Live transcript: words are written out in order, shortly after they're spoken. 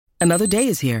Another day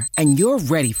is here, and you're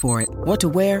ready for it. What to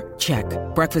wear? Check.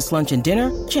 Breakfast, lunch, and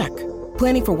dinner? Check.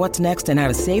 Planning for what's next and how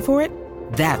to save for it?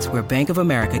 That's where Bank of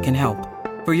America can help.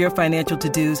 For your financial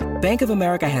to-dos, Bank of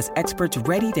America has experts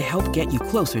ready to help get you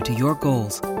closer to your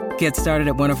goals. Get started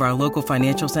at one of our local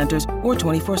financial centers or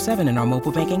 24/7 in our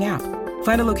mobile banking app.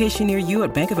 Find a location near you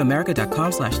at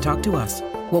bankofamerica.com/talktous.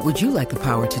 What would you like the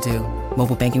power to do?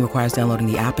 Mobile banking requires downloading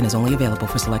the app and is only available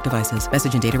for select devices.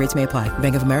 Message and data rates may apply.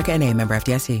 Bank of America N.A., member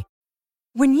FDIC.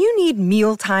 When you need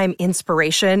mealtime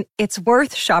inspiration, it's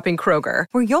worth shopping Kroger,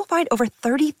 where you'll find over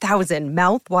 30,000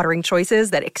 mouth-watering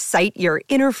choices that excite your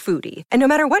inner foodie. And no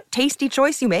matter what tasty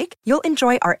choice you make, you'll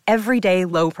enjoy our everyday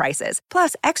low prices,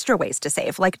 plus extra ways to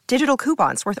save, like digital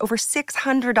coupons worth over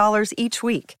 $600 each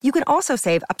week. You can also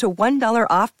save up to $1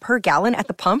 off per gallon at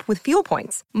the pump with fuel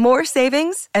points. More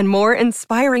savings and more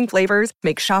inspiring flavors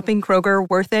make shopping Kroger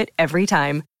worth it every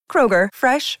time. Kroger,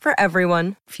 fresh for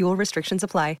everyone. Fuel restrictions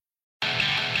apply.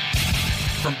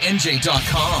 From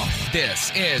NJ.com,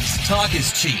 this is Talk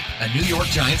is Cheap, a New York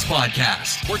Giants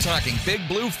podcast. We're talking Big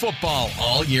Blue football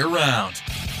all year round.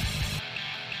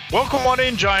 Welcome on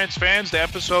in, Giants fans, to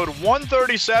episode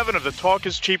 137 of the Talk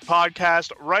is Cheap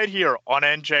podcast right here on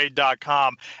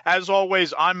NJ.com. As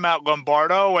always, I'm Matt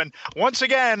Lombardo, and once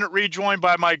again, rejoined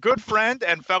by my good friend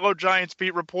and fellow Giants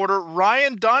beat reporter,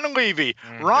 Ryan Dunleavy.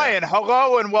 Ryan,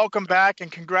 hello and welcome back, and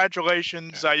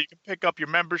congratulations. You can pick up your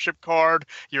membership card,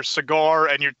 your cigar,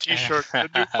 and your T-shirt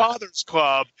at the New Fathers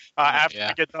Club after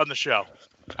we get done the show.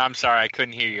 I'm sorry, I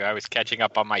couldn't hear you. I was catching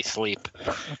up on my sleep.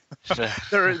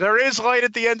 There is light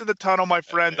at the end of the tunnel, my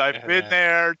friend. I've been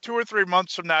there. 2 or 3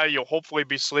 months from now, you'll hopefully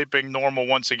be sleeping normal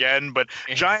once again. But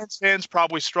Giants fans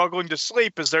probably struggling to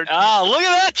sleep as they're... Oh, look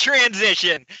at that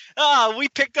transition. Oh, we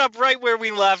picked up right where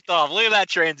we left off. Look at that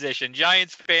transition.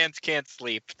 Giants fans can't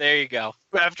sleep. There you go.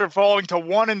 After falling to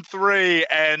 1-3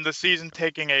 and the season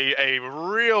taking a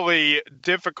really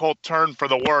difficult turn for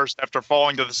the worst after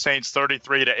falling to the Saints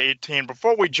 33-18.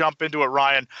 Before we jump into it,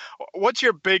 Ryan, what's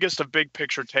your biggest of big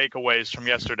picture takeaways from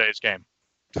yesterday's game?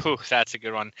 Ooh, that's a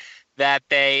good one. That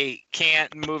they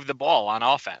can't move the ball on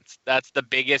offense. That's the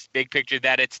biggest big picture,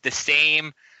 that it's the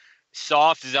same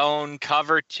soft zone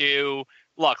cover two.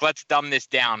 Look, let's dumb this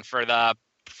down for the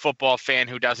football fan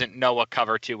who doesn't know what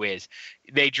cover two is.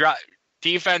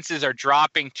 Defenses are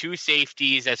dropping two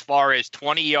safeties as far as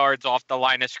 20 yards off the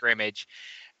line of scrimmage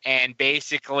and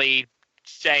basically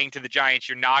saying to the Giants,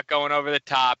 you're not going over the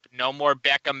top. No more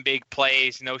Beckham big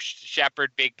plays, no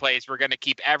Shepard big plays. We're going to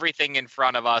keep everything in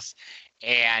front of us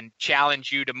and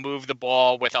challenge you to move the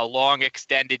ball with a long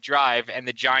extended drive. And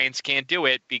the Giants can't do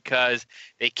it because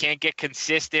they can't get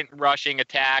consistent rushing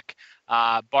attack.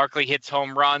 Barkley hits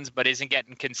home runs but isn't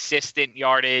getting consistent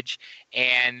yardage,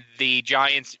 and the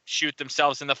Giants shoot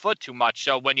themselves in the foot too much.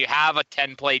 So when you have a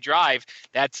 10-play drive,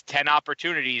 that's 10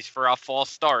 opportunities for a false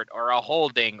start or a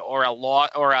holding or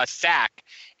a sack.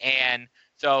 And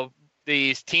so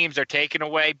these teams are taking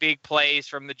away big plays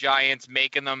from the Giants,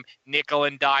 making them nickel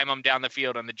and dime them down the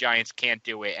field, and the Giants can't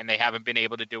do it. And they haven't been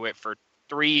able to do it for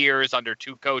 3 years under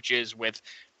two coaches with,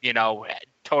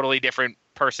 totally different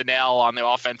personnel on the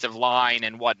offensive line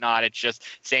and whatnot. It's just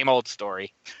same old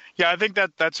story. Yeah, I think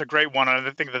that's a great one, and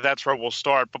I think that's where we'll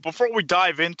start. But before we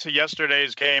dive into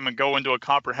yesterday's game and go into a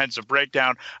comprehensive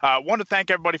breakdown, I want to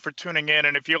thank everybody for tuning in.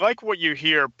 And if you like what you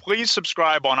hear, please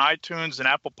subscribe on iTunes and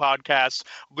Apple Podcasts.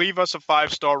 Leave us a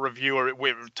 5-star review, or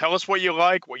tell us what you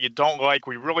like, what you don't like.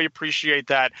 We really appreciate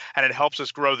that, and it helps us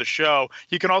grow the show.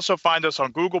 You can also find us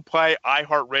on Google Play,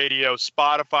 iHeartRadio,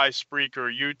 Spotify,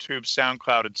 Spreaker, YouTube,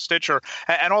 SoundCloud, and Stitcher.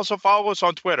 And also follow us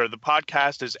on Twitter. The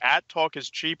podcast is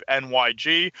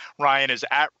 @TalkIsCheapNYG. Ryan is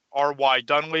 @RY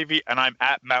Dunleavy, and I'm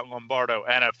 @Matt Lombardo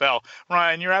NFL.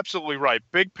 Ryan, you're absolutely right.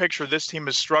 Big picture, this team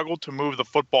has struggled to move the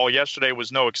football. Yesterday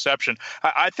was no exception.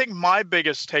 I think my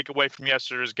biggest takeaway from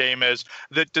yesterday's game is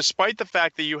that despite the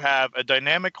fact that you have a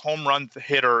dynamic home run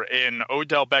hitter in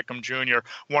Odell Beckham Jr.,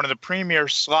 one of the premier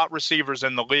slot receivers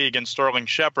in the league in Sterling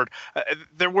Shepard,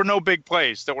 there were no big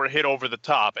plays that were hit over the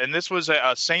top. And this was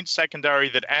a Saints secondary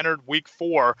that entered week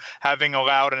 4 having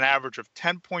allowed an average of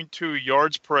 10.2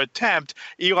 yards per attempt.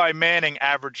 Eli Manning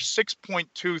averaged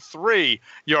 6.23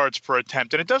 yards per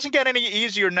attempt. And it doesn't get any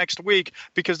easier next week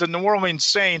because the New Orleans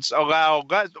Saints allow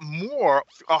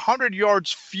 100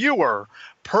 yards fewer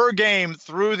per game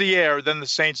through the air than the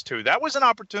Saints do. That was an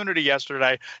opportunity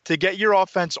yesterday to get your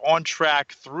offense on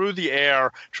track through the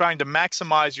air, trying to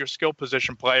maximize your skill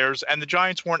position players, and the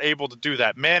Giants weren't able to do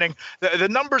that. Manning, the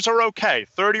numbers are okay.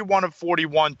 31 of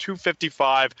 41,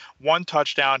 255, 1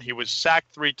 touchdown. He was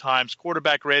sacked 3 times,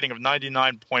 quarterback rating of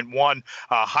 99.1,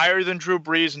 higher than Drew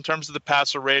Brees in terms of the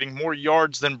passer rating, more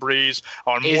yards than Brees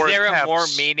on more attempts. Is there a more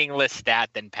meaningless stat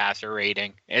than passer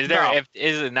rating? Is there?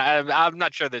 No. I'm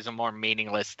not sure there's a more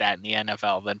meaningless stat in the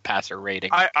NFL than passer rating.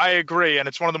 I agree, and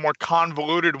it's one of the more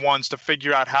convoluted ones to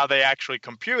figure out how they actually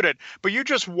compute it. But you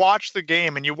just watch the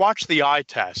game and you watch the eye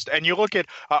test, and you look at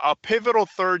a pivotal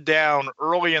third down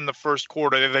early in the first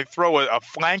quarter. They throw a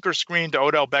flanker screen to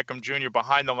Odell Beckham Jr.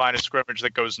 behind the line of scrimmage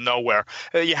that goes nowhere.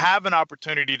 You have an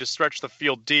opportunity to stretch the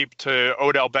field deep to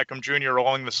Odell Beckham Jr.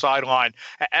 along the sideline,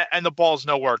 and the ball's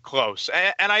nowhere close.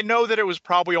 And I know that it was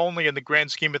probably only in the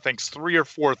grand scheme of things 3 or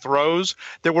 4 throws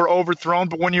that were overthrown,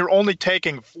 but when you're only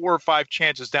taking 4 or 5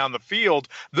 chances down the field,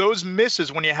 those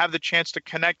misses, when you have the chance to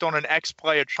connect on an X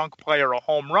play, a chunk play, or a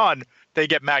home run, they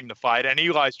get magnified, and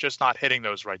Eli's just not hitting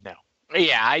those right now.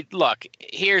 Yeah, look,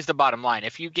 here's the bottom line.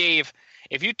 If you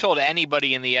told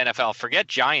anybody in the NFL, forget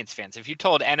Giants fans, if you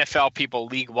told NFL people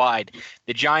league-wide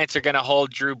the Giants are going to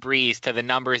hold Drew Brees to the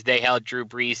numbers they held Drew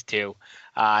Brees to,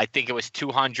 I think it was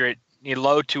 200,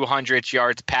 low 200s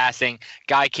yards passing.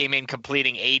 Guy came in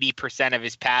completing 80% of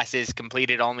his passes,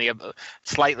 completed only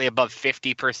slightly above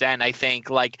 50%, I think.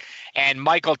 And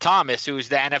Michael Thomas, who's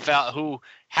the NFL, who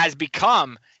has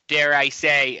become, dare I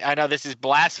say, I know this is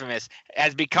blasphemous,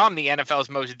 has become the NFL's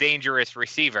most dangerous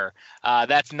receiver.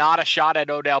 That's not a shot at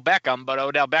Odell Beckham, but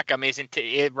Odell Beckham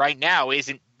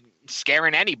isn't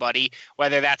scaring anybody,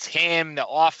 whether that's him, the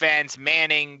offense,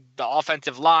 Manning, the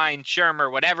offensive line, Shermer,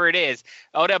 whatever it is.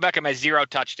 Odell Beckham has 0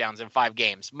 touchdowns in 5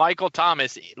 games. Michael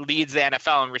Thomas leads the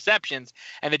NFL in receptions,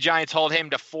 and the Giants hold him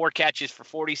to 4 catches for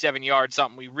 47 yards.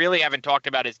 Something we really haven't talked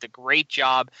about is the great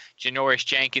job Janoris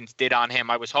Jenkins did on him.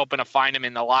 I was hoping to find him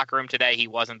in the locker room today. He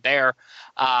wasn't there.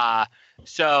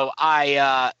 So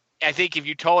I think if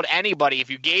you told anybody, if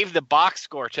you gave the box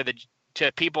score to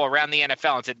people around the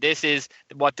NFL and said, this is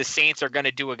what the Saints are going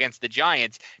to do against the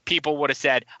Giants, people would have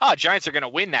said, oh, Giants are going to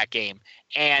win that game.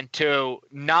 And to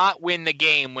not win the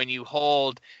game when you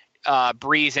hold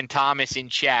Brees and Thomas in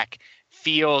check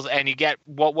and you get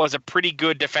what was a pretty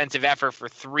good defensive effort for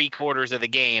 3 quarters of the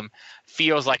game,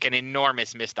 feels like an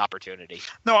enormous missed opportunity.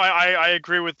 No, I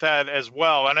agree with that as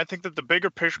well. And I think that the bigger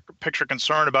picture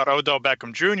concern about Odell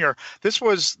Beckham Jr., this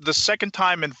was the second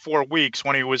time in 4 weeks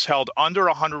when he was held under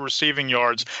 100 receiving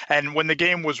yards. And when the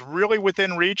game was really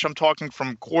within reach, I'm talking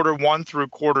from quarter 1 through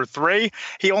quarter 3,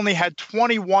 he only had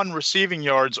 21 receiving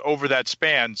yards over that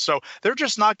span. So they're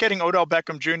just not getting Odell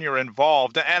Beckham Jr.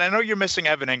 involved. And I know you're missing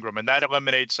Evan Ingram, and that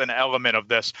eliminates an element of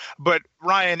this. But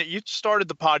Ryan, you started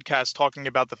the podcast talking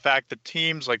about the fact that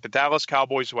teams like the Dallas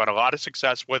Cowboys, who had a lot of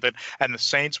success with it, and the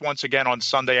Saints once again on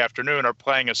Sunday afternoon are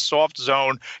playing a soft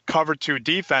zone cover 2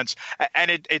 defense.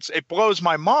 And it blows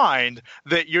my mind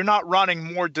that you're not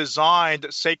running more designed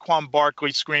Saquon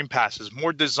Barkley screen passes,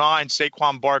 more designed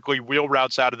Saquon Barkley wheel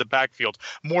routes out of the backfield,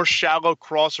 more shallow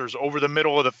crossers over the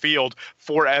middle of the field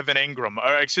for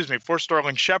for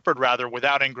Sterling Shepard rather,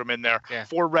 without Ingram in there,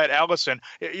 for Rhett Ellison.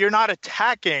 You're not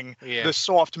attacking the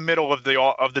soft middle of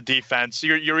the defense.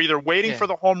 You're either waiting for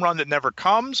the home run that never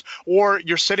comes, or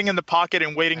you're sitting in the pocket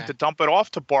and waiting to dump it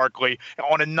off to Barkley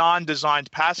on a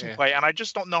non-designed passing play. And I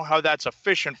just don't know how that's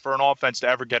efficient for an offense to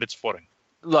ever get its footing.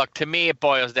 Look, to me,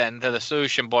 the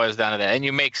solution boils down to that. And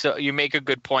you make a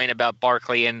good point about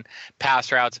Barkley and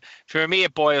pass routes. For me,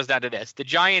 it boils down to this. The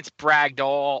Giants bragged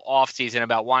all offseason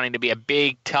about wanting to be a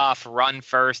big, tough,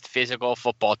 run-first, physical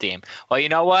football team. Well, you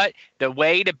know what? The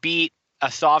way to beat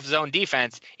a soft zone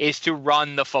defense is to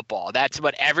run the football. That's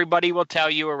what everybody will tell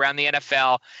you around the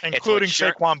NFL. Including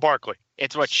Saquon Barkley.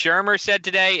 It's what Shermer said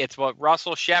today. It's what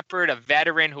Russell Shepard, a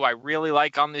veteran who I really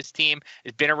like on this team,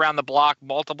 has been around the block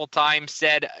multiple times,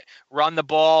 said, run the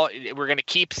ball. We're going to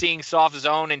keep seeing soft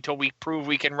zone until we prove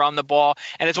we can run the ball.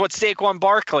 And it's what Saquon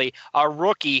Barkley, a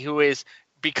rookie who is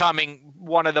becoming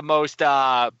one of the most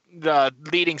the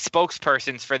leading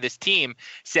spokespersons for this team,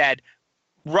 said,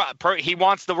 he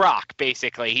wants the rock,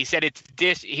 basically. He said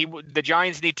the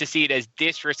Giants need to see it as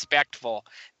disrespectful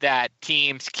that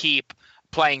teams keep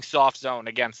playing soft zone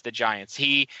against the Giants.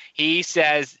 He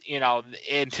says,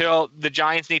 until the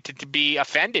Giants need to be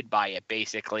offended by it,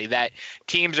 basically, that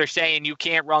teams are saying you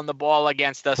can't run the ball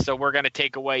against us, so we're going to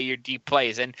take away your deep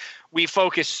plays. And we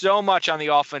focus so much on the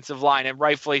offensive line, and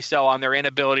rightfully so, on their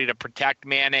inability to protect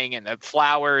Manning and the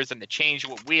Flowers and the change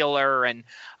with Wheeler and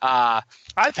I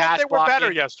thought they were blocking.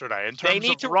 better yesterday in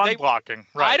terms of run blocking.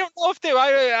 Right. I don't know if they.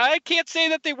 I can't say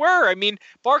that they were. I mean,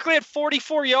 Barkley had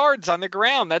 44 yards on the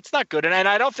ground. That's not good, and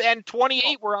I don't. And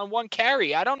 28 were on one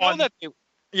carry. I don't know that they.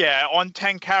 Yeah, on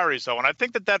 10 carries, though. And I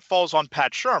think that falls on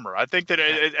Pat Shurmur. I think that,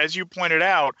 as you pointed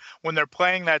out, when they're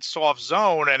playing that soft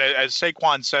zone, and as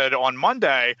Saquon said on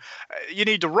Monday, you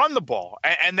need to run the ball.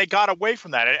 And they got away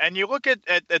from that. And you look at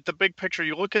the big picture,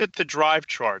 you look at the drive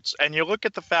charts, and you look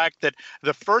at the fact that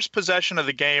the first possession of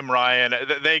the game, Ryan,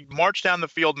 they marched down the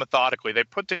field methodically. They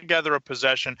put together a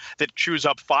possession that chews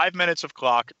up 5 minutes of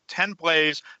clock, 10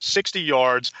 plays, 60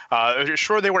 yards.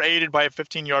 Sure, they were aided by a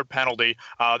 15-yard penalty.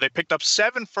 They picked up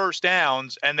 7 first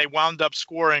downs, and they wound up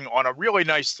scoring on a really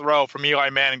nice throw from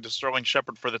Eli Manning to Sterling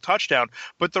Shepard for the touchdown.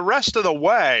 But the rest of the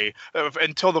way,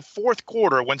 until the fourth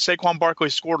quarter, when Saquon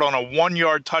Barkley scored on a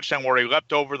 1-yard touchdown where he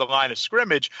leapt over the line of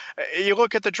scrimmage, you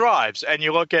look at the drives, and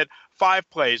you look at 5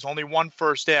 plays, only 1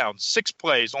 first down. 6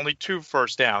 plays, only 2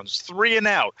 first downs. 3 and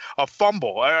out, a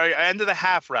fumble, end of the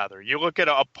half rather. You look at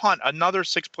a punt, another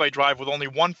 6-play drive with only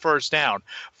 1 first down.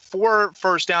 4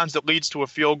 first downs that leads to a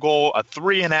field goal, a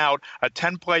 3 and out, a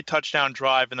 10-play touchdown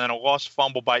drive, and then a lost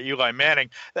fumble by Eli Manning.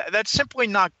 That's simply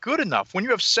not good enough. When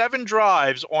you have 7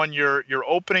 drives on your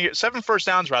opening, 7 first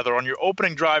downs rather, on your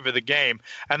opening drive of the game,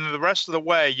 and then the rest of the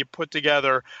way you put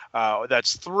together,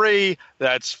 that's 3,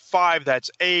 that's 5, that's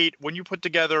 8. When you put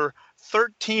together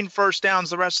 13 first downs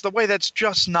the rest of the way, that's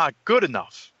just not good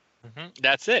enough. Mm-hmm.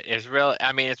 That's it. It's really,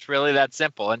 I mean, it's really that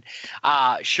simple. And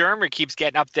Shurmur keeps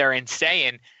getting up there and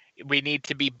saying, we need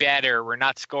to be better. We're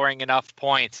not scoring enough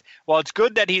points. Well, it's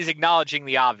good that he's acknowledging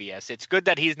the obvious. It's good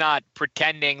that he's not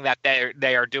pretending that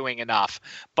they are doing enough.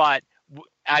 But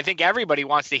I think everybody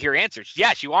wants to hear answers.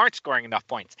 Yes, you aren't scoring enough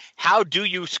points. How do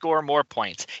you score more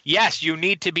points? Yes, you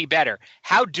need to be better.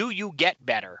 How do you get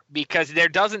better? Because there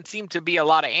doesn't seem to be a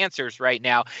lot of answers right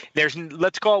now.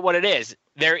 Let's call it what it is.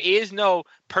 There is no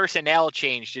personnel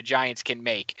change the Giants can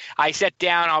make. I sat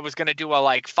down. I was going to do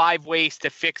 5 ways to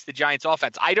fix the Giants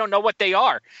offense. I don't know what they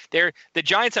are. The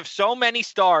Giants have so many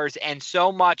stars and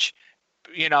so much,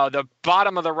 the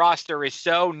bottom of the roster is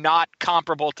so not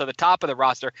comparable to the top of the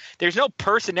roster. There's no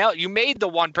personnel. You made the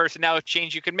one personnel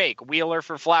change you can make, Wheeler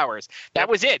for Flowers. That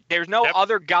was it. There's no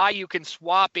other guy you can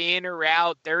swap in or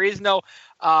out. There is no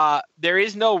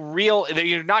real,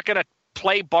 you're not going to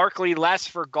play Barkley less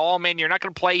for Gallman. You're not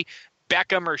going to play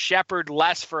Beckham or Shepard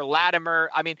less for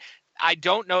Latimer. I mean, I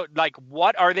don't know,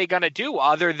 what are they going to do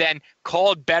other than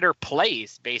call better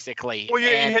plays, basically? Well, you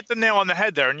hit the nail on the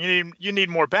head there, and you need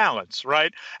more balance,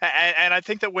 right? And I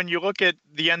think that when you look at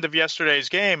the end of yesterday's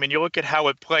game and you look at how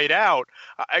it played out,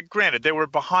 granted, they were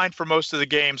behind for most of the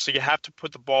game, so you have to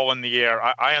put the ball in the air.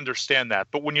 I understand that.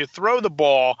 But when you throw the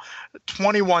ball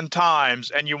 21 times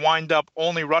and you wind up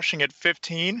only rushing it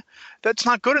 15, that's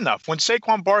not good enough. When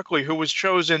Saquon Barkley, who was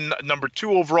chosen number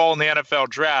 2 overall in the NFL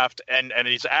draft, and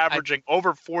he's averaging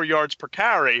over 4 yards per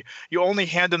carry, you only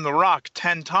hand him the rock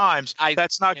 10 times.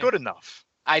 That's not good enough.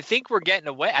 I think we're getting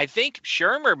away. I think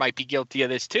Shurmur might be guilty of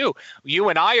this too. You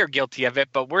and I are guilty of it,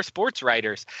 but we're sports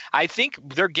writers. I think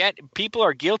people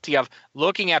are guilty of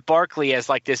looking at Barkley as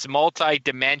this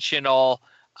multi-dimensional.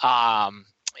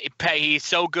 He's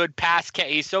so good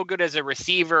he's so good as a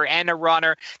receiver and a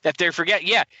runner that they forget.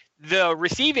 Yeah. The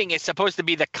receiving is supposed to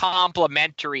be the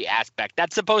complementary aspect.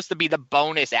 That's supposed to be the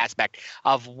bonus aspect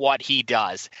of what he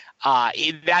does.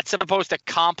 That's supposed to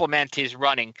complement his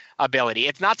running ability.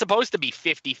 It's not supposed to be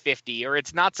 50-50, or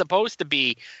it's not supposed to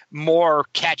be more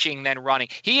catching than running.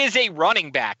 He is a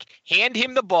running back. Hand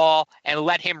him the ball and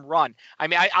let him run. I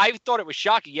mean, I thought it was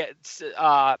shocking.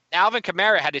 Alvin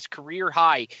Kamara had his career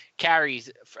high carries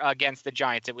against the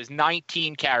Giants. It was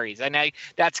 19 carries. And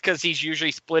that's because he's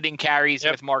usually splitting carries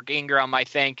with Mark Ingram, I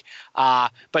think.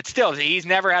 But still, he's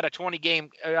never had a 20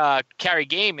 carry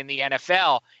game in the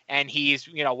NFL. And he's,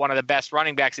 one of the best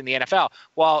running backs in the NFL.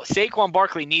 Well, Saquon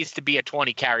Barkley needs to be a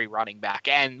 20-carry running back.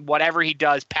 And whatever he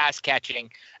does pass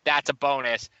catching, that's a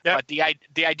bonus. Yep. But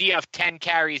the idea of 10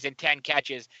 carries and 10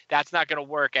 catches, that's not going to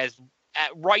work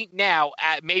right now,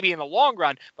 maybe in the long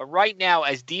run, but right now,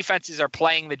 as defenses are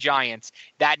playing the Giants,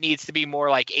 that needs to be more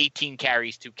like 18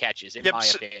 carries, 2 catches, in my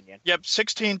opinion.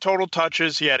 16 total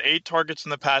touches. He had 8 targets in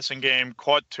the passing game,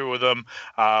 caught 2 of them,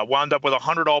 wound up with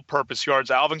 100 all-purpose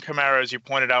yards. Alvin Kamara, as you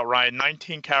pointed out, Ryan,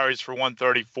 19 carries for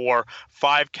 134,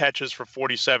 5 catches for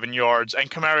 47 yards,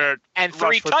 and Kamara and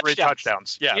rushed for 3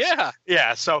 touchdowns. Yes.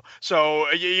 Yeah. So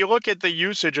you look at the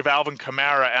usage of Alvin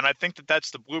Kamara, and I think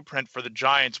that's the blueprint for the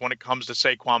Giants when it comes comes to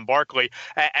Saquon Barkley.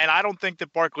 And I don't think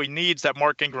that Barkley needs that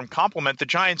Mark Ingram compliment. The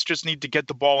Giants just need to get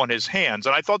the ball in his hands.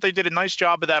 And I thought they did a nice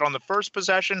job of that on the first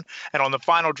possession and on the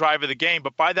final drive of the game.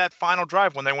 But by that final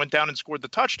drive, when they went down and scored the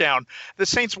touchdown, the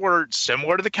Saints were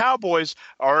similar to the Cowboys,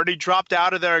 already dropped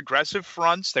out of their aggressive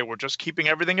fronts. They were just keeping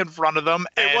everything in front of them.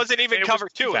 It wasn't even cover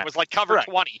 2. It was like cover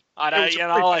 20.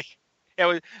 It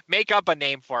was make up a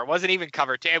name for it. It wasn't even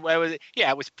cover 2.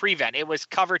 It was prevent. It was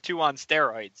cover 2 on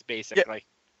steroids, basically.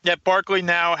 Yeah, Barkley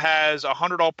now has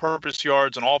 100 all-purpose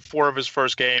yards in all 4 of his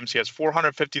first games. He has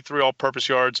 453 all-purpose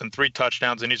yards and 3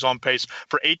 touchdowns, and he's on pace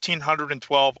for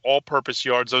 1,812 all-purpose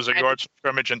yards. Those are yards from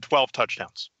scrimmage and 12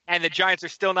 touchdowns. And the Giants are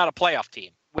still not a playoff team,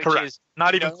 which Correct. Is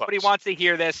not even close. Nobody wants to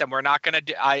hear this, and we're not going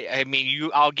to.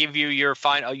 I'll give you your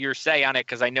say on it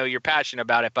because I know you're passionate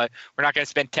about it. But we're not going to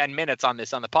spend 10 minutes on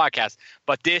this on the podcast.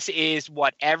 But this is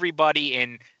what everybody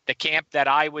in the camp that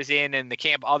I was in and the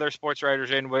camp other sports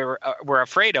writers in were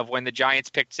afraid of when the Giants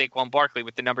picked Saquon Barkley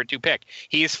with the number 2 pick.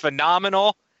 He's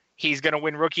phenomenal. He's going to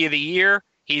win Rookie of the Year.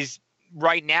 He's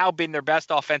right now been their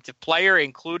best offensive player,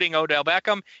 including Odell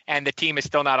Beckham, and the team is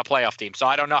still not a playoff team. So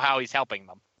I don't know how he's helping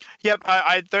them. Yep,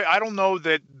 I don't know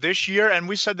that this year, and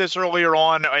we said this earlier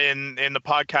on in the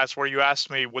podcast where you asked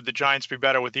me, would the Giants be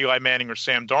better with Eli Manning or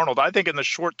Sam Darnold? I think in the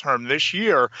short term this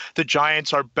year, the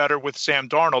Giants are better with Sam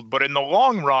Darnold. But in the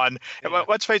long run,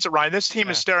 let's face it, Ryan, this team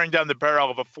is staring down the barrel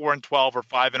of a 4-12 or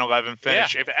 5-11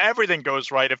 finish. If everything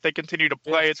goes right, if they continue to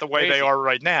play it the way they are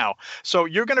right now. So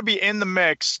you're going to be in the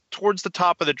mix towards the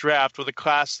top of the draft with a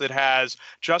class that has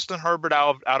Justin Herbert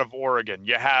out of Oregon.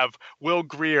 You have Will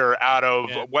Grier out of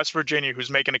West Virginia, who's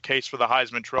making a case for the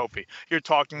Heisman Trophy. You're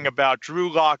talking about Drew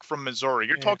Lock from Missouri.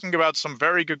 You're talking about some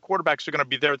very good quarterbacks who are going to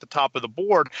be there at the top of the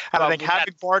board. And I think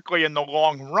having Barkley in the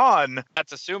long run.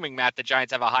 That's assuming, Matt, the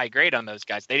Giants have a high grade on those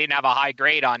guys. They didn't have a high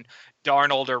grade on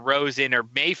Darnold or Rosen or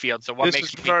Mayfield. So what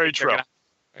makes me very true.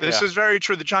 This is very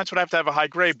true. The Giants would have to have a high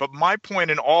grade. But my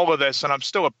point in all of this, and I'm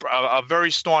still a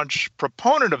very staunch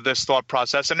proponent of this thought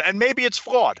process, and maybe it's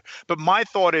flawed, but my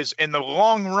thought is in the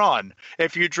long run,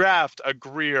 if you draft a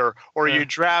Grier or you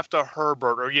draft a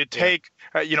Herbert or you take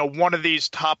one of these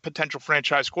top potential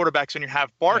franchise quarterbacks and you have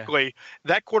Barkley,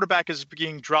 that quarterback is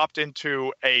being dropped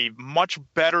into a much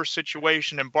better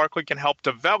situation, and Barkley can help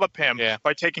develop him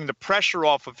by taking the pressure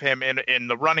off of him in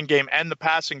the running game and the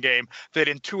passing game, that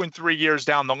in 2 and 3 years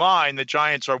down the line, the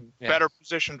Giants are better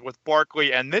positioned with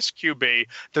Barkley and this QB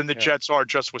than the Jets are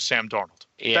just with Sam Darnold.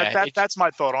 That's my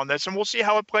thought on this, and we'll see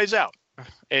how it plays out.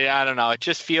 I don't know. It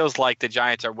just feels like the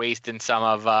Giants are wasting some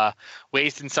of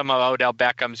Odell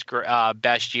Beckham's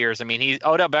best years. I mean,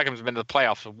 Odell Beckham's been to the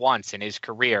playoffs once in his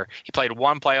career. He played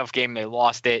one playoff game. They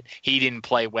lost it. He didn't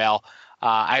play well.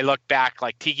 I look back,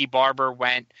 like Tiki Barber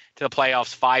went to the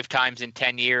playoffs 5 times in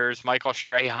 10 years. Michael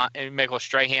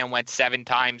Strahan went 7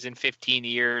 times in 15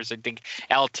 years. I think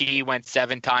LT went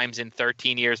 7 times in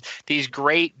 13 years. These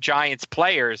great Giants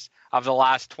players of the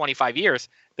last 25 years,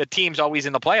 the team's always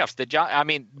in the playoffs.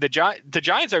 The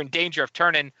Giants are in danger of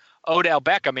turning Odell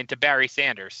Beckham into Barry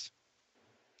Sanders.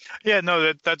 Yeah,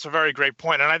 no, that's a very great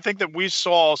point. And I think that we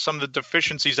saw some of the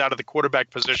deficiencies out of the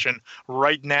quarterback position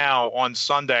right now on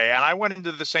Sunday. And I went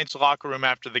into the Saints locker room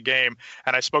after the game,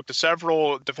 and I spoke to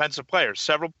several defensive players,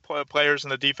 several players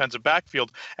in the defensive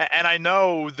backfield. And I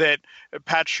know that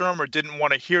Pat Shurmur didn't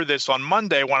want to hear this on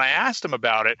Monday when I asked him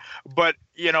about it. But,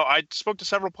 I spoke to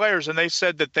several players, and they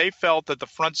said that they felt that the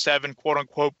front seven, quote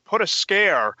unquote, put a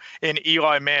scare in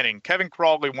Eli Manning. Kevin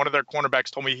Crawley, one of their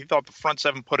cornerbacks, told me he thought the front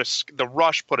seven put a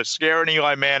scare in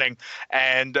Eli Manning,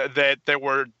 and that there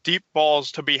were deep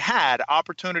balls to be had,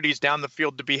 opportunities down the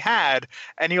field to be had,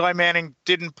 and Eli Manning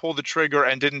didn't pull the trigger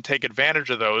and didn't take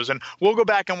advantage of those. And we'll go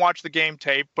back and watch the game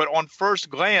tape, but on first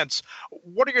glance,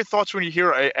 what are your thoughts when you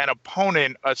hear an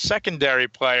opponent, a secondary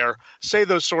player, say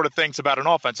those sort of things about an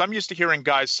offense? I'm used to hearing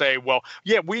guys say, well,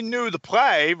 yeah, we knew the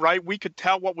play, right? We could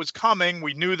tell what was coming.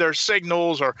 We knew their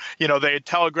signals, or, they had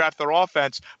telegraphed their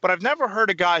offense. But I've never heard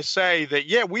a guy say that,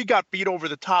 yeah, we got beat over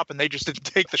the top and they just didn't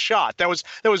take the shot. That was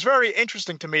very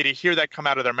interesting to me to hear that come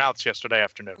out of their mouths yesterday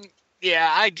afternoon. Yeah,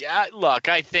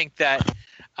 I think that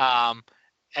I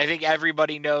think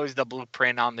everybody knows the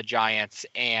blueprint on the Giants,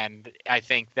 and I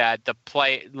think that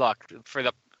for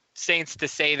the Saints to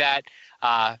say that,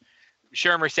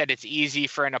 Shurmur said it's easy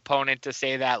for an opponent to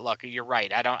say that. Look, you're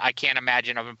right. I can't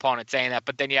imagine an opponent saying that.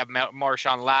 But then you have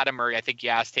Marshawn Lattimore. I think you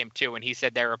asked him too, and he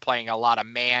said they were playing a lot of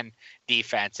man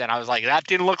defense. And I was like, that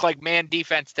didn't look like man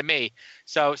defense to me.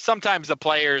 So sometimes the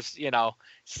players,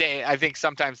 I think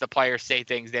sometimes the players say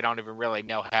things they don't even really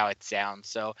know how it sounds.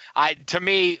 So to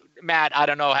me, Matt, I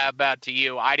don't know how about to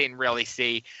you. I didn't really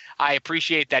see. I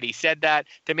appreciate that he said that.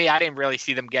 To me, I didn't really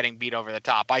see them getting beat over the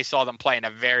top. I saw them playing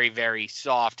a very, very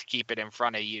soft, keep it in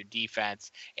front of you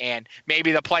defense. And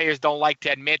maybe the players don't like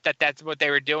to admit that that's what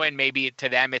they were doing. Maybe to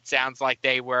them it sounds like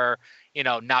they were,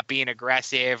 not being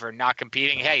aggressive or not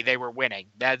competing. Hey, they were winning.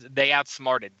 They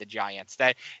outsmarted the Giants.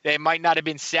 They might not have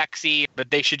been sexy,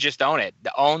 but they should just own it.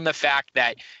 Own the fact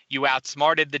that you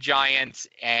outsmarted the Giants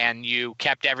and you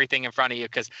kept everything in front of you.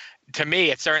 Because to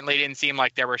me, it certainly didn't seem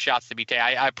like there were shots to be taken.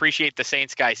 I appreciate the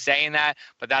Saints guy saying that,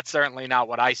 but that's certainly not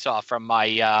what I saw from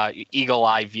my eagle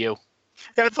eye view.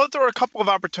 Yeah, I thought there were a couple of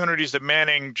opportunities that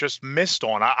Manning just missed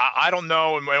on. I don't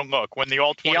know. And look, when the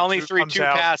all-22 he only threw comes two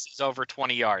out, passes over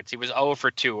 20 yards. He was 0 for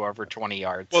 2 over 20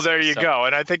 yards. Well, there you go.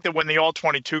 And I think that when the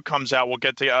all-22 comes out, we'll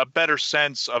get to a better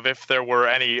sense of if there were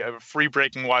any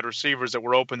free-breaking wide receivers that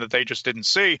were open that they just didn't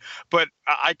see. But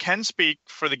I can speak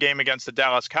for the game against the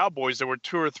Dallas Cowboys. There were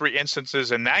 2 or 3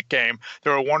 instances in that game.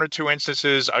 There were 1 or 2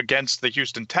 instances against the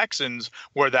Houston Texans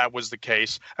where that was the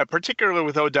case, particularly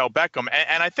with Odell Beckham.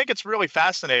 And I think it's really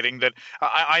fascinating that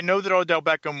I know that Odell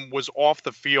Beckham was off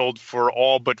the field for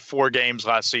all but 4 games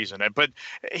last season. But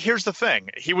here's the thing.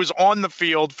 He was on the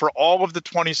field for all of the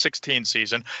 2016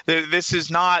 season. This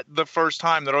is not the first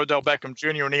time that Odell Beckham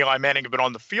Jr. and Eli Manning have been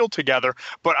on the field together.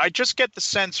 But I just get the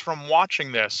sense from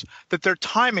watching this that their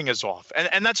timing is off.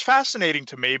 And that's fascinating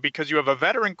to me because you have a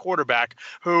veteran quarterback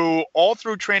who all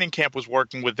through training camp was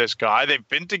working with this guy. They've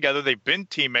been together. They've been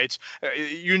teammates.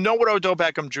 You know what Odell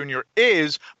Beckham Jr.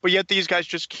 is, but yet these guys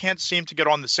just can't seem to get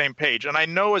on the same page. And I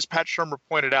know, as Pat Shurmur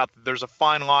pointed out, that there's a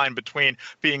fine line between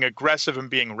being aggressive and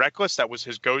being reckless. That was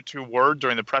his go-to word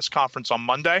during the press conference on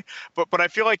Monday. But I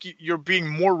feel like you're being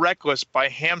more reckless by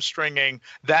hamstringing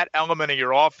that element of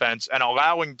your offense and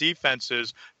allowing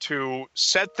defenses to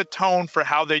set the tone for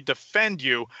how they defend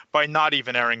you by not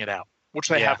even airing it out, which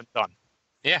they haven't done.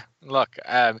 Yeah, look,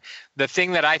 the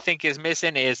thing that I think is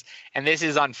missing is, and this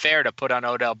is unfair to put on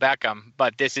Odell Beckham,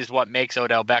 but this is what makes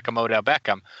Odell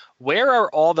Beckham. Where are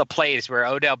all the plays where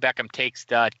Odell Beckham takes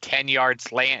the 10-yard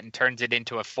slant and turns it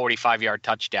into a 45-yard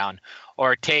touchdown,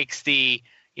 or takes the,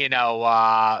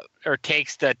 or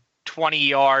takes the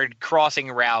 20-yard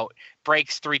crossing route,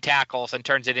 breaks 3 tackles and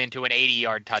turns it into an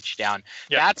 80-yard touchdown?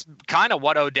 Yep. That's kind of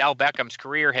what Odell Beckham's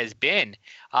career has been.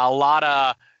 A lot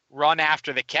of run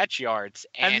after the catch yards.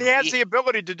 And he has the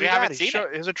ability to do that. He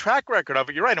has a track record of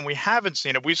it. You're right. And we haven't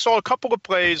seen it. We saw a couple of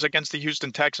plays against the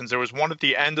Houston Texans. There was one at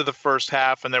the end of the first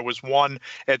half, and there was one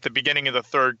at the beginning of the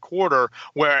third quarter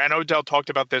where, and Odell talked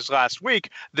about this last week,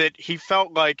 that he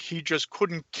felt like he just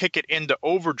couldn't kick it into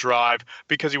overdrive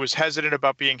because he was hesitant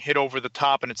about being hit over the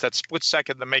top. And it's that split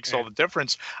second that makes all the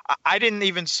difference. I didn't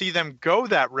even see them go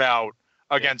that route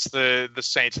against the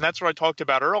Saints. And that's what I talked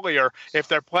about earlier. If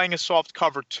they're playing a soft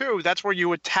cover 2, that's where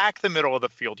you attack the middle of the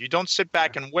field. You don't sit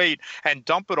back and wait and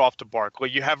dump it off to Barkley.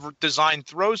 You have designed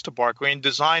throws to Barkley and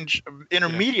designed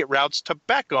intermediate routes to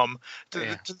Beckham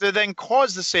to then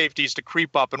cause the safeties to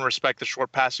creep up and respect the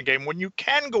short passing game when you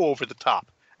can go over the top.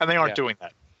 And they aren't doing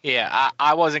that. Yeah,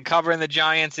 I wasn't covering the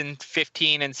Giants in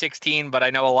 15 and 16, but I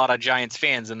know a lot of Giants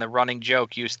fans, and the running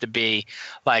joke used to be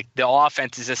like the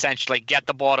offense is essentially get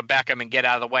the ball to Beckham and get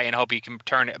out of the way and hope you can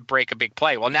break a big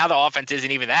play. Well, now the offense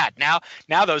isn't even that.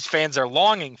 Now those fans are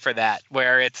longing for that,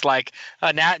 where it's like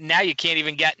now you can't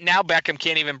even now Beckham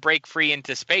can't even break free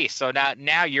into space. So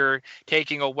now you're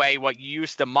taking away what you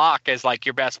used to mock as like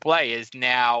your best play is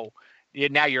now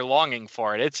you're longing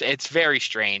for it. It's very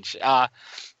strange.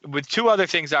 With 2 other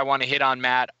things I want to hit on,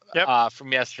 Matt,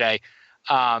 from yesterday.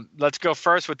 Let's go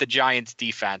first with the Giants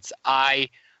defense.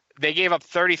 They gave up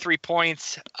 33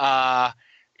 points. Are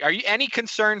you any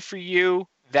concern for you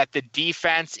that the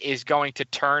defense is going to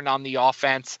turn on the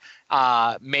offense?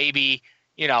 Maybe,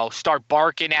 start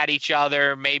barking at each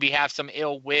other, maybe have some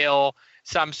ill will,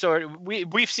 some sort of,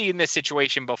 we've seen this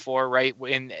situation before, right?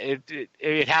 When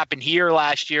it happened here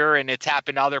last year and it's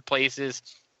happened other places,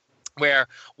 where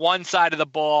one side of the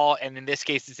ball, and in this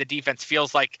case it's the defense,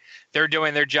 feels like they're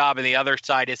doing their job and the other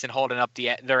side isn't holding up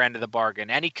their end of the bargain.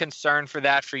 Any concern for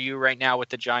that for you right now with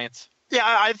the Giants? Yeah,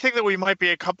 I think that we might be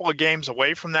a couple of games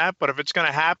away from that, but if it's going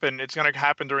to happen, it's going to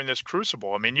happen during this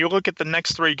crucible. I mean, you look at the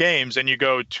next 3 games and you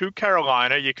go to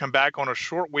Carolina, you come back on a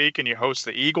short week and you host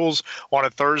the Eagles on a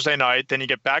Thursday night, then you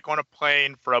get back on a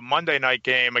plane for a Monday night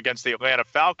game against the Atlanta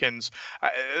Falcons.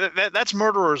 That's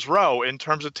murderer's row in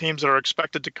terms of teams that are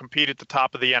expected to compete at the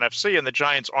top of the NFC, and the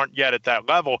Giants aren't yet at that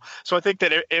level. So I think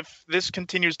that if this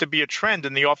continues to be a trend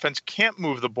and the offense can't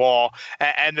move the ball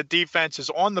and the defense is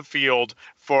on the field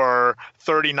for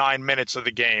 39 minutes of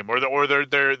the game, or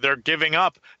they're giving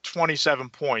up 27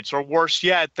 points, or worse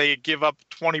yet, they give up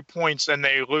 20 points and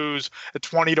they lose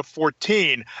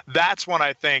 20-14. That's when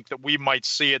I think that we might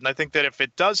see it. And I think that if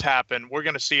it does happen, we're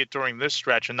going to see it during this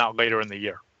stretch and not later in the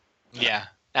year. Yeah.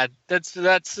 That's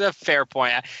a fair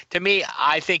point. To me,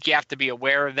 I think you have to be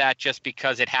aware of that just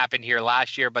because it happened here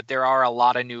last year, but there are a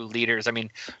lot of new leaders. I mean,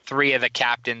 3 of the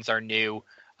captains are new.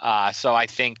 So I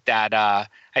think that I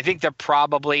think they're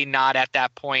probably not at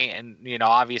that point. And,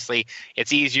 obviously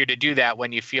it's easier to do that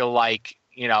when you feel like,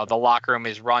 the locker room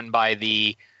is run by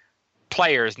the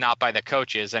players, not by the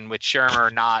coaches. And with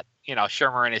Shurmur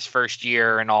Shurmur in his first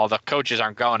year and all, the coaches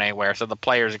aren't going anywhere. So the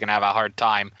players are going to have a hard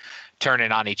time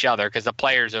turning on each other because the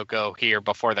players will go here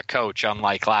before the coach,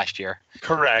 unlike last year.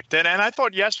 Correct. And I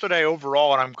thought yesterday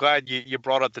overall, and I'm glad you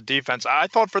brought up the defense, I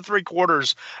thought for 3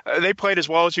 quarters they played as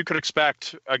well as you could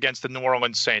expect against the New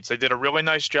Orleans Saints. They did a really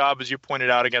nice job, as you pointed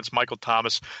out, against Michael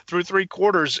Thomas. Through 3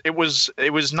 quarters, it was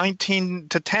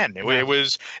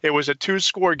 19-10. It was a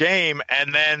 2-score game,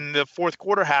 and then the 4th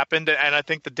quarter happened, and I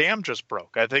think the dam just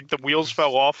broke. I think the wheels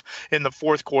fell off in the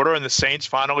 4th quarter, and the Saints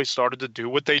finally started to do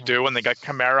what they do, and they got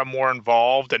Kamara more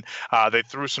involved, and they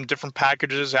threw some different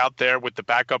packages out there with the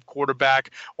backup quarterback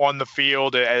on the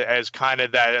field as kind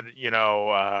of that,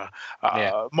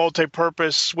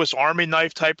 multi-purpose Swiss Army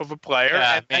knife type of a player.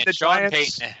 Yeah, and the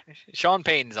Giants, Sean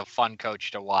Payton's a fun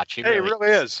coach to watch. He really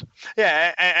is.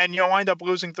 Yeah, and you wind up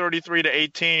losing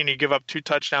 33-18. You give up 2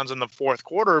 touchdowns in the 4th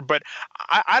quarter, but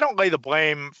I don't lay the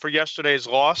blame for yesterday's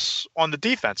loss on the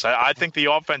defense. I think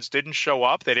the offense didn't show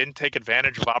up. They didn't take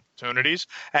advantage of opportunities.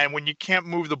 And when you can't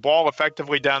move the ball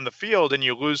effectively down the field and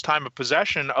you lose time of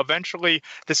possession, eventually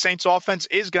the Saints offense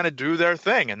is going to do their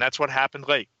thing, and that's what happened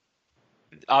late.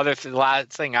 The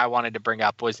last thing I wanted to bring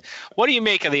up was, what do you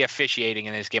make of the officiating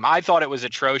in this game? I thought it was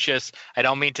atrocious. I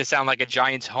don't mean to sound like a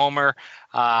Giants homer,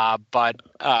 but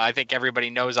I think everybody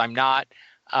knows I'm not.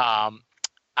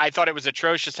 I thought it was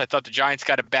atrocious. I thought the Giants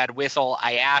got a bad whistle.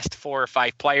 I asked 4 or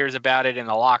 5 players about it in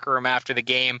the locker room after the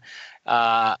game.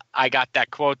 I got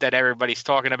that quote that everybody's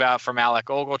talking about from Alec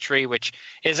Ogletree, which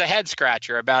is a head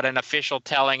scratcher, about an official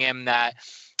telling him that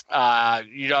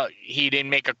he didn't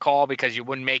make a call because you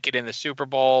wouldn't make it in the Super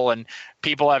Bowl, and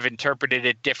people have interpreted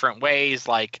it different ways.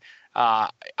 Like, why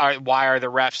are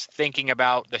the refs thinking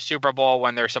about the Super Bowl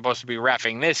when they're supposed to be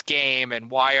reffing this game,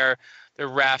 and why are the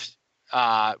refs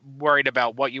worried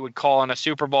about what you would call in a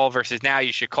Super Bowl versus now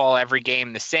you should call every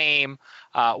game the same?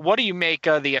 What do you make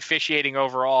of the officiating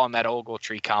overall in that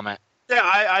Ogletree comment? Yeah,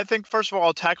 I think, first of all,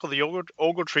 I'll tackle the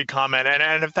Ogletree comment.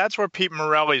 And if that's where Pete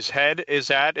Morelli's head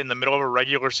is at in the middle of a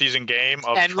regular season game.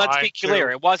 And let's be clear,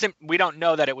 it wasn't, we don't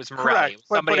know that it was Morelli. Correct, it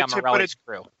was somebody on Morelli's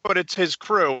crew. But it's his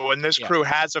crew, and this crew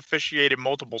has officiated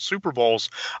multiple Super Bowls.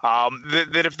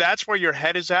 That if that's where your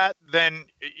head is at, then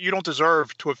you don't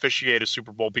deserve to officiate a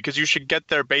Super Bowl, because you should get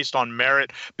there based on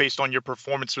merit, based on your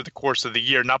performance through the course of the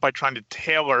year, not by trying to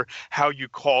tailor how you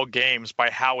call games by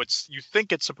how you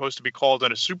think it's supposed to be called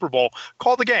in a Super Bowl.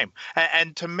 Call the game.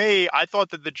 And to me, I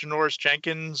thought that the Janoris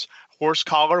Jenkins horse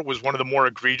collar was one of the more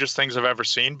egregious things I've ever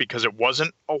seen, because it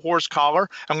wasn't a horse collar,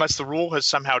 unless the rule has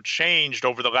somehow changed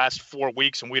over the last 4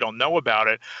 weeks and we don't know about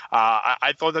it.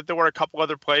 I thought that there were a couple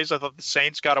other plays. I thought the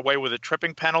Saints got away with a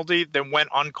tripping penalty that went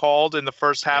uncalled in the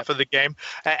first half of the game.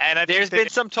 And there's been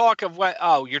some talk of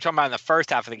you're talking about in the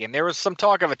first half of the game. There was some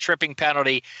talk of a tripping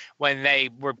penalty when they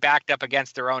were backed up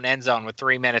against their own end zone with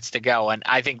 3 minutes to go. And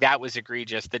I think that was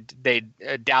egregious that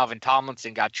Dalvin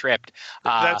Tomlinson got tripped.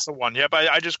 That's the one. Yeah, but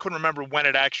I just couldn't remember when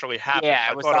it actually happened. Yeah,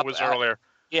 I thought it was earlier.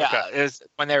 Yeah, okay. It was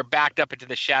when they were backed up into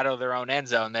the shadow of their own end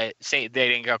zone. They say they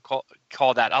didn't go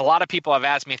call that. A lot of people have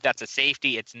asked me if that's a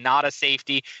safety. It's not a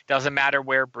safety. Doesn't matter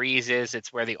where Breeze is.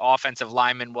 It's where the offensive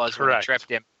lineman was when he tripped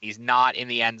him. He's not in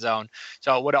the end zone.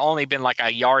 So it would have only been like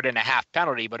a 1.5 yard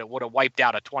penalty, but it would have wiped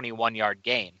out a 21-yard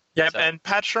gain. Yeah, and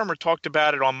Pat Shurmur talked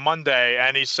about it on Monday,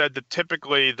 and he said that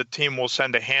typically the team will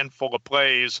send a handful of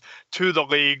plays to the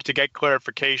league to get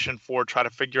clarification try to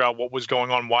figure out what was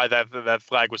going on, why that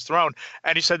flag was thrown.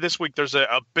 And he said this week there's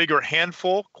a bigger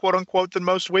handful, quote unquote, than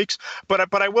most weeks.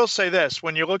 But I will say this: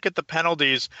 when you look at the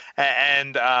penalties,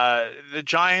 and the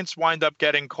Giants wind up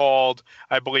getting called,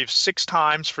 I believe, 6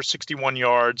 times for 61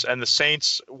 yards, and the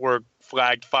Saints were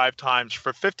flagged 5 times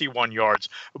for 51 yards.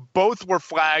 Both were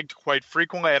flagged quite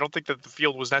frequently. I don't think that the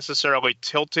field was necessarily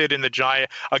tilted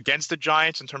against the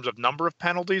Giants in terms of number of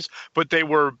penalties, but they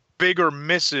were bigger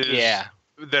misses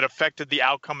that affected the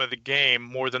outcome of the game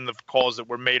more than the calls that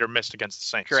were made or missed against the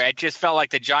Saints. Correct. It just felt like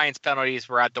the Giants penalties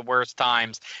were at the worst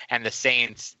times, and the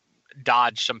Saints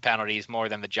dodge some penalties more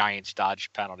than the Giants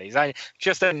dodged penalties.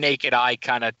 Just a naked eye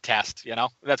kind of test,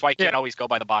 That's why you can't always go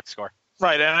by the box score.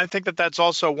 Right, and I think that that's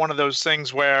also one of those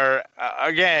things where,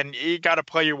 again, you got to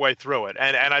play your way through it.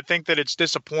 And I think that it's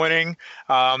disappointing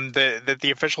that the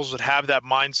officials would have that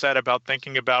mindset about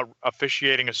thinking about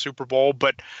officiating a Super Bowl.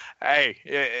 But, hey,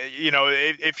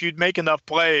 if you'd make enough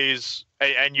plays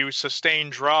and you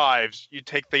sustain drives, you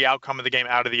take the outcome of the game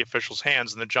out of the officials'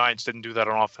 hands, and the Giants didn't do that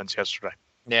on offense yesterday.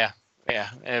 Yeah,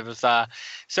 it was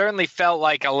certainly felt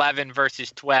like 11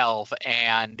 versus 12,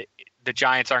 and the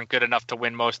Giants aren't good enough to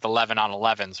win most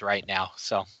 11-on-11s right now.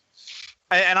 So,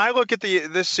 and I look at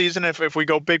this season, if we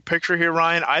go big picture here,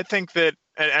 Ryan, I think that,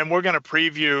 and we're going to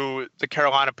preview the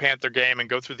Carolina Panther game and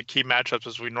go through the key matchups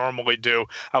as we normally do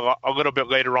a little bit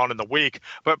later on in the week.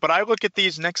 But I look at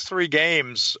these next 3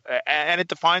 games, and it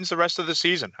defines the rest of the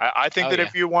season. I think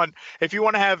if you want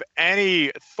to have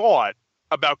any thought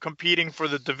about competing for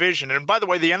the division, and by the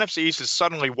way, the NFC East is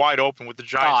suddenly wide open with the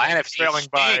Giants trailing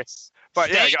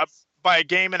by a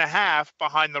game and a half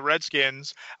behind the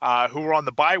Redskins, who were on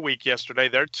the bye week yesterday.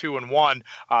 They're 2-1.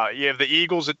 You have the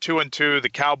Eagles at 2-2, the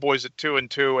Cowboys at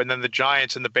 2-2, and then the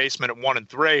Giants in the basement at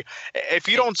 1-3. If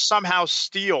you don't somehow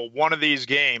steal one of these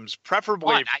games,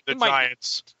 preferably the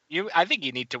Giants. I think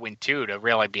you need to win 2 to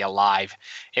really be alive.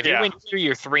 If you win 2,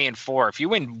 you're 3-4. If you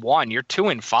win 1, you're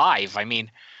 2-5. I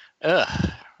mean, ugh.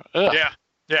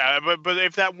 Yeah, but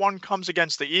if that one comes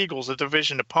against the Eagles, a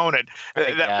division opponent,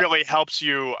 that really helps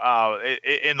you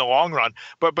in the long run.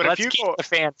 But let's if you keep the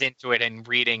fans into it and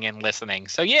reading and listening.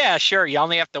 So yeah, sure, you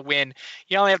only have to win.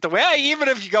 Even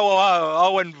if you go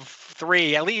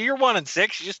 0-3, at least you're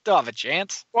 1-6. You still have a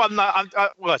chance. Well,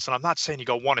 listen, I'm not saying you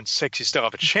go 1-6, you still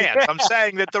have a chance. I'm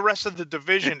saying that the rest of the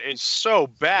division is so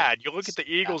bad. You look at the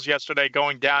Eagles yesterday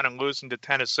going down and losing to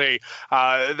Tennessee.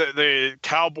 The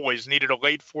Cowboys needed a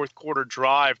late fourth quarter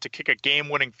drive to kick a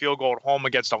game-winning field goal at home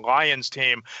against a Lions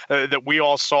team that we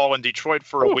all saw in Detroit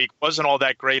for a week. Wasn't all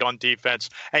that great on defense.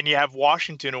 And you have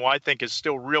Washington, who I think is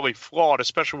still really flawed,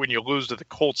 especially when you lose to the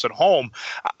Colts at home.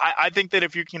 I think that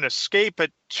if you can escape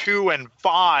at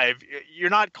 2-5,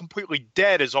 you're not completely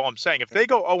dead, is all I'm saying. If they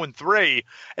go 0-3,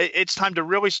 it's time to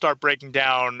really start breaking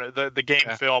down the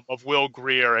game film of Will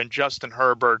Grier and Justin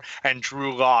Herbert and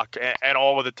Drew Lock and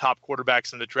all of the top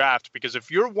quarterbacks in the draft. Because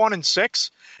if you're 1-6,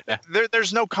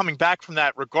 there's no coming back from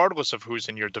that, regardless of who's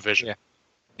in your division. Yeah.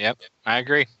 Yep, I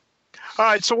agree. All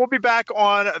right, so we'll be back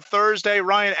on Thursday.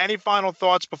 Ryan, any final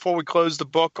thoughts before we close the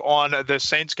book on the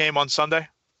Saints game on Sunday?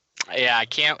 Yeah, I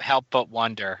can't help but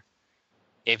wonder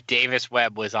if Davis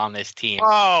Webb was on this team.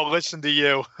 Oh, listen to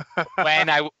you. when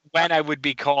I would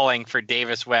be calling for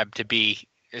Davis Webb to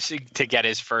get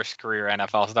his first career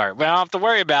NFL start. We don't have to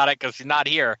worry about it because he's not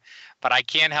here. But I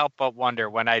can't help but wonder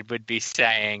when I would be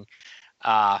saying,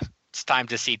 it's time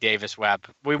to see Davis Webb.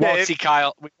 We won't see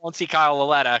Kyle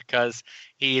Lauletta because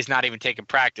he is not even taking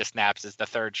practice snaps as the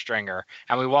third stringer,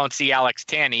 and we won't see Alex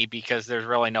Tanney because there's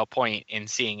really no point in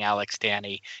seeing Alex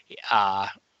Tanney.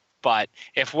 But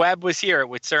if Webb was here, it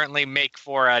would certainly make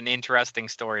for an interesting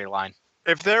storyline.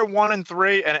 If they're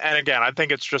 1-3, and again, I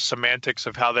think it's just semantics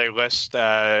of how they list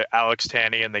Alex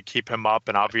Tanney and they keep him up,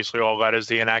 and obviously Lauletta is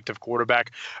the inactive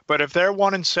quarterback. But if they're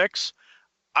 1-6.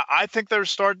 I think there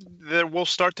will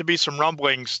start to be some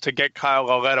rumblings to get Kyle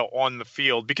Lauletta on the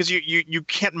field because you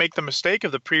can't make the mistake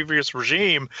of the previous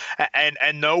regime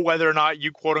and know whether or not you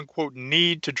quote unquote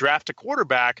need to draft a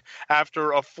quarterback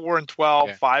after a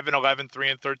 4-12, 5-11,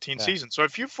 3-13 season. So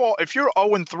if you're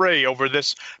 0-3 over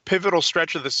this pivotal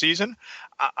stretch of the season,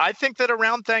 I think that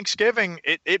around Thanksgiving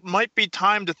it might be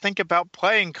time to think about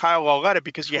playing Kyle Lauletta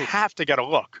because you have to get a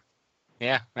look.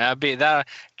 Yeah, that'll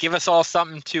give us all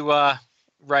something to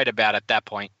write about at that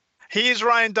point. He's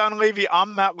Ryan Dunleavy.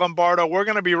 I'm Matt Lombardo. We're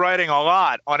going to be writing a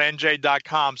lot on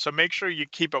NJ.com, so make sure you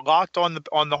keep it locked on the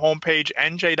homepage,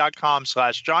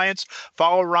 NJ.com/Giants.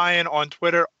 Follow Ryan on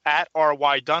Twitter at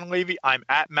RY Dunleavy. I'm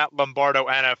at Matt Lombardo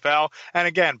NFL. And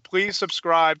again, please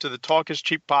subscribe to the Talk is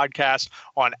Cheap podcast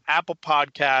on Apple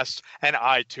Podcasts and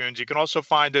iTunes. You can also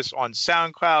find us on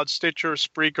SoundCloud, Stitcher,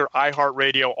 Spreaker,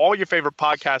 iHeartRadio, all your favorite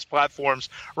podcast platforms.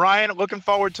 Ryan, looking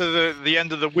forward to the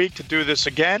end of the week to do this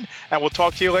again, and we'll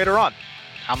talk to you later on.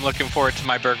 I'm looking forward to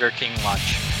my Burger King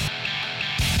lunch.